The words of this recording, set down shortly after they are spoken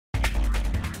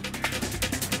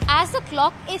as the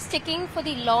clock is ticking for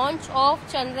the launch of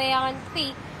Chandrayaan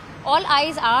 3, all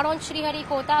eyes are on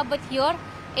Sriharikota, but here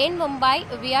in Mumbai,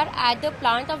 we are at the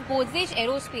plant of Godrej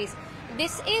Aerospace.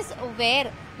 This is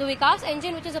where the Vikas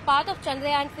engine, which is a part of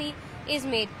Chandrayaan 3, is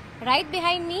made. Right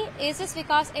behind me is this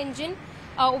Vikas engine,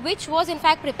 which was in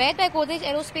fact prepared by Godrej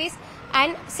Aerospace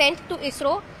and sent to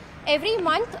ISRO. Every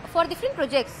month for different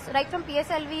projects, right from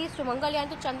PSLVs to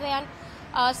Mangalyaan to Chandrayaan,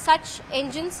 such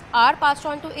engines are passed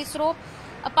on to ISRO.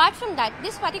 Apart from that,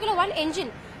 this particular one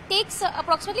engine takes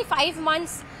approximately 5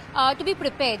 months to be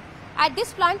prepared. At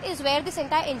this plant is where this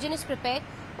entire engine is prepared.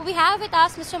 We have with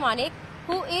us Mr. Manek,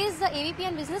 who is the AVP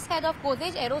and business head of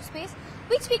Godrej Aerospace.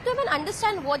 We speak to him and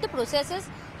understand what the process is,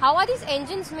 how are these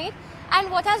engines made, and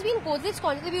what has been Godrej's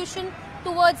contribution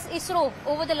towards ISRO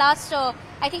over the last,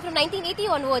 I think from 1980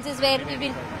 onwards is where we've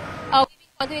been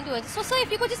contributing towards. So, sir,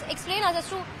 if you could just explain us as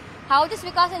to how this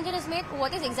Vikas engine is made,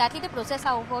 what is exactly the process,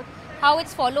 how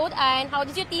it's followed, and how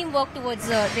does your team work towards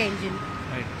the engine?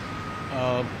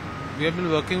 Right. We have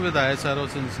been working with ISRO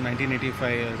since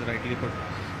 1985, as rightly put,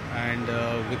 and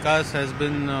Vikas has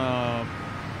been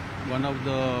one of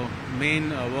the main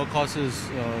workhorses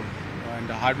and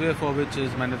the hardware for which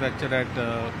is manufactured at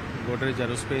Godrej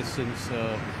Aerospace since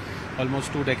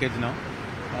almost 2 decades now.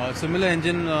 Similar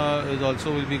engine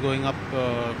will be going up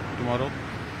tomorrow.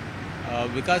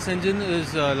 Vikas engine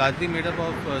is largely made up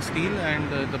of steel,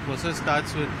 and the process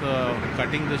starts with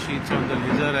cutting the sheets on the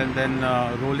laser and then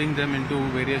rolling them into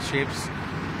various shapes,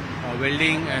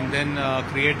 welding, and then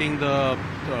creating the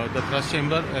thrust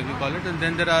chamber, as we call it. And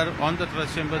then on the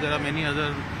thrust chamber there are many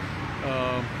other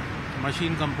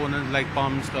machine components like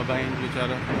pumps, turbines, which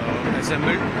are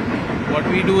assembled. What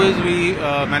we do is we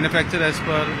manufacture as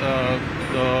per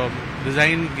the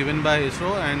design given by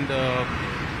ISRO, and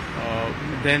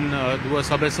then do a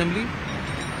sub-assembly,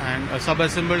 and a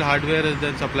sub-assembled hardware is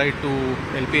then supplied to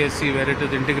LPSC, where it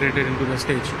is integrated into the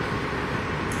stage.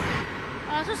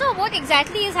 So what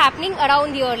exactly is happening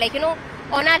around here? Like,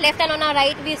 on our left and on our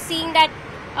right, we're seeing that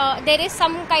there is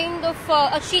some kind of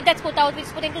a sheet that's put out, which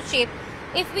is put into shape.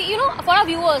 If we, for our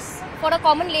viewers, for a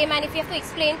common layman, if you have to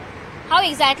explain how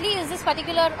exactly is this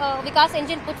particular Vikas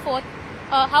engine put forth,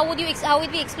 how would we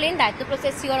explain that, the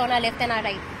process here on our left and our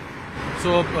right?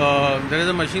 So there is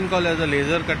a machine called as a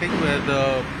laser cutting, where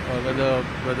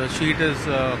the sheet is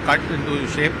cut into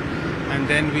shape, and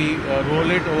then we roll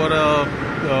it over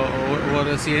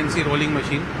a CNC rolling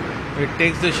machine. It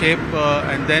takes the shape,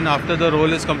 and then after the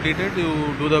roll is completed,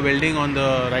 you do the welding on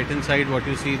the right hand side. What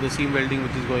you see, the seam welding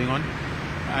which is going on,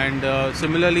 and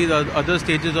similarly the other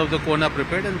stages of the cone are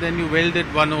prepared, and then you weld it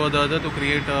one over the other to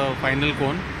create a final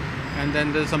cone. And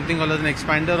then there's something called as an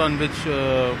expander, on which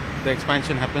the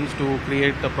expansion happens to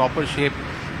create the proper shape,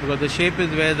 because the shape is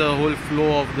where the whole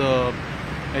flow of the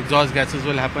exhaust gases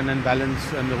will happen and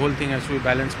balance, and the whole thing has to be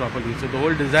balanced properly. So the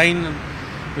whole design,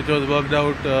 which was worked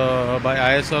out by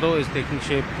ISRO, is taking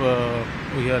shape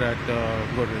here at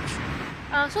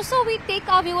Godrej. So we take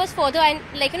our viewers further and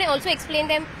also explain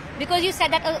them, because you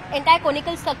said that an entire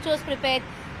conical structure is prepared.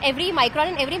 Every micron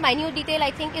and every minute detail,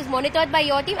 I think, is monitored by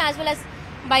your team as well as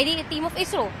by the team of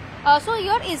ISRO. So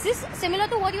here, is this similar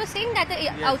to what you were saying, that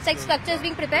the outside structure is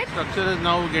being prepared? Structure is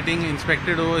now getting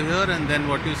inspected over here, and then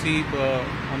what you see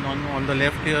on the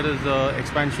left here is the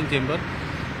expansion chamber,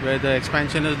 where the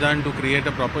expansion is done to create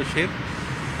a proper shape,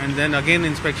 and then again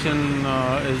inspection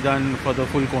is done for the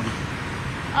full cone.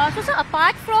 So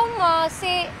apart from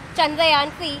say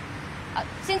Chandrayaan 3,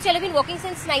 since you have been working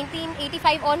since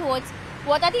 1985 onwards,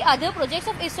 what are the other projects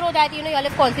of ISRO that you all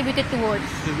have contributed towards?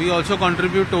 So we also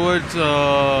contribute towards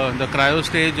the cryo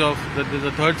stage of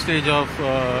the third stage of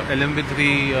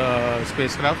LMB-3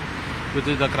 spacecraft, which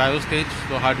is the cryo stage.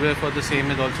 So hardware for the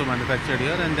same is also manufactured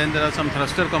here, and then there are some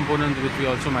thruster components which we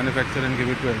also manufacture and give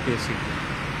it to LPSC.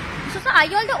 So sir, are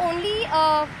you all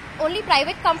the only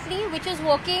private company which is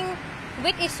working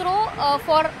with ISRO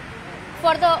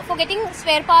for getting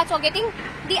spare parts or getting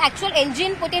the actual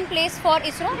engine put in place for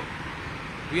ISRO?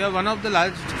 We are one of the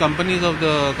large companies of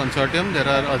the consortium. There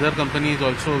are other companies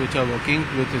also which are working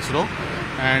with ISRO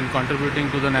and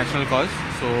contributing to the national cause.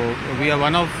 So we are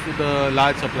one of the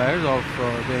large suppliers of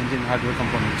the engine hardware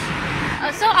components.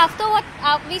 So after what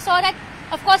we saw, that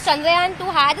of course Chandrayaan 2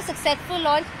 had a successful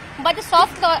launch, but the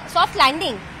soft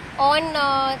landing on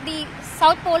the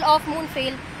south pole of moon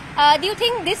failed. Do you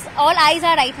think this, all eyes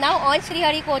are right now on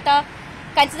Sriharikota,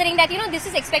 considering that this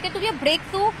is expected to be a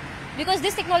breakthrough, because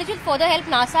this technology will further help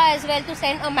NASA as well to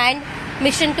send a manned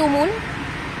mission to moon?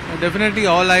 Definitely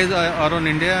all eyes are on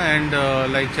India, and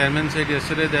like Chairman said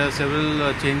yesterday, there are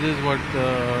several changes what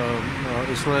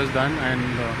ISRO has done, and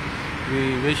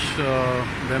we wish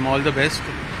them all the best.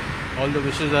 all the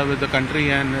wishes are with the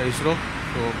country and ISRO.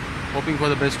 So hoping for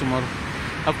the best tomorrow.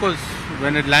 Of course,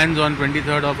 when it lands on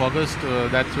 23rd of August,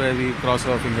 that's where we cross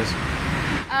our fingers.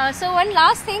 So one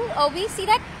last thing, we see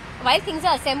that while things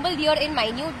are assembled here in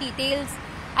minute details,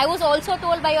 I was also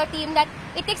told by your team that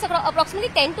it takes approximately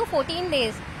 10 to 14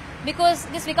 days because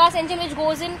this Vikas engine which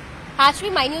goes in has to be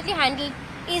minutely handled.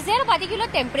 Is there a particular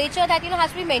temperature that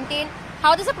has to be maintained?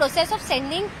 How does the process of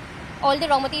sending all the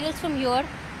raw materials from here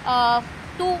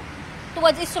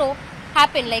towards ISRO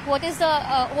happen? Like, what is the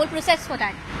whole process for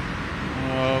that?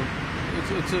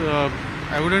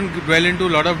 I wouldn't dwell into a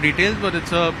lot of details, but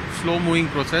it's a slow-moving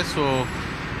process, so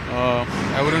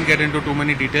I wouldn't get into too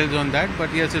many details on that.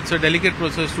 But yes, it's a delicate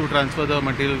process to transfer the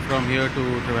material from here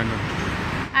to Trivandrum.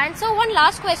 And so one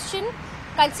last question,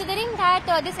 considering that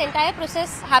this entire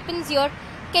process happens here,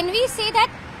 can we say that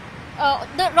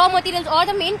the raw materials or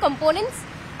the main components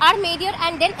are made here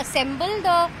and then assembled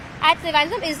at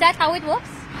Trivandrum? Is that how it works?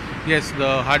 Yes,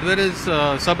 the hardware is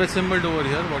sub-assembled over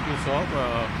here, what you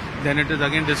saw. Then it is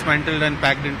again dismantled and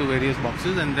packed into various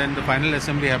boxes, and then the final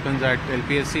assembly happens at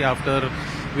LPSC after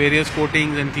various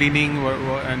coatings and cleaning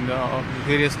and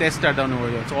various tests are done over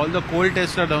here. So all the cold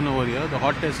tests are done over here. The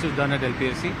hot test is done at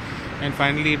LPSC, and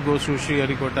finally it goes to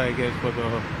Sriharikota, I guess, for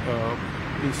the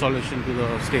installation to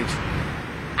the stage.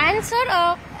 And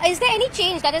sir, is there any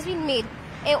change that has been made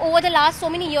over the last so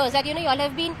many years that you all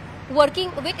have been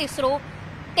working with ISRO?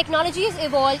 Technology has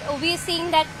evolved. We are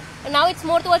seeing that now it's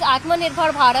more towards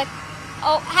Atmanirbhar Bharat.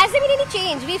 Has there been any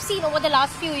change we've seen over the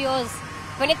last few years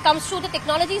when it comes to the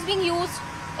technologies being used?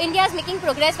 India is making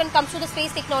progress when it comes to the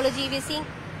space technology. We're seeing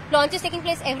launches taking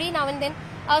place every now and then.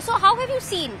 So how have you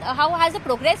seen? How has the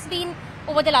progress been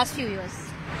over the last few years?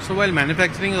 So while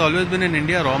manufacturing has always been in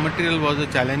India, raw material was a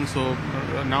challenge. So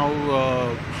now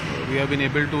we have been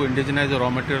able to indigenize the raw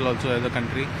material also as a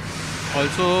country.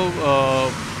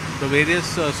 Also, the various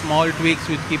small tweaks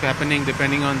which keep happening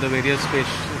depending on the various space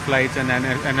flights and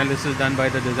analysis done by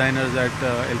the designers at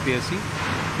LPSC.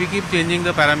 We keep changing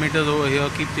the parameters over here,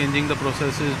 keep changing the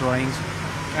processes, drawings,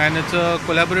 and it's a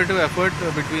collaborative effort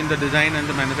between the design and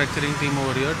the manufacturing team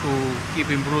over here to keep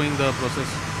improving the process.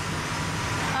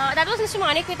 That was Mr.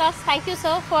 Manik with us. Thank you,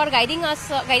 sir, for guiding us,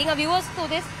 guiding our viewers through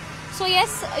this. So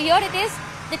yes, here it is,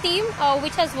 the team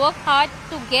which has worked hard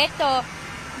to get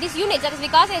these units, that is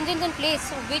Vikas engines in place,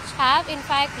 which have in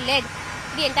fact led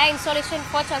the entire installation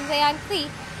for Chandrayaan 3,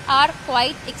 are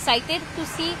quite excited to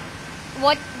see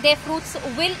what their fruits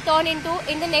will turn into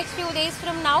in the next few days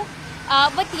from now.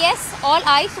 But yes, all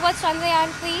eyes towards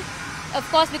Chandrayaan 3, of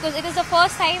course, because it is the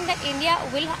first time that India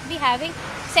will be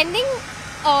sending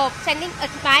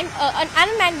an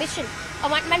unmanned mission, a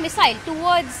unmanned missile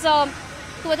towards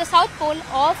the south pole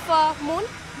of Moon,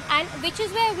 and which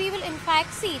is where we will in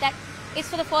fact see that it's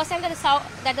for the first time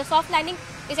that the soft landing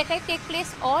is expected to take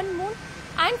place on Moon,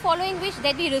 and following which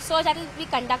there will be research that will be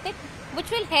conducted, which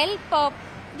will help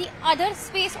the other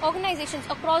space organizations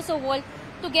across the world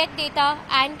to get data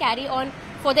and carry on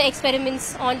for the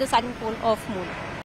experiments on the southern pole of Moon.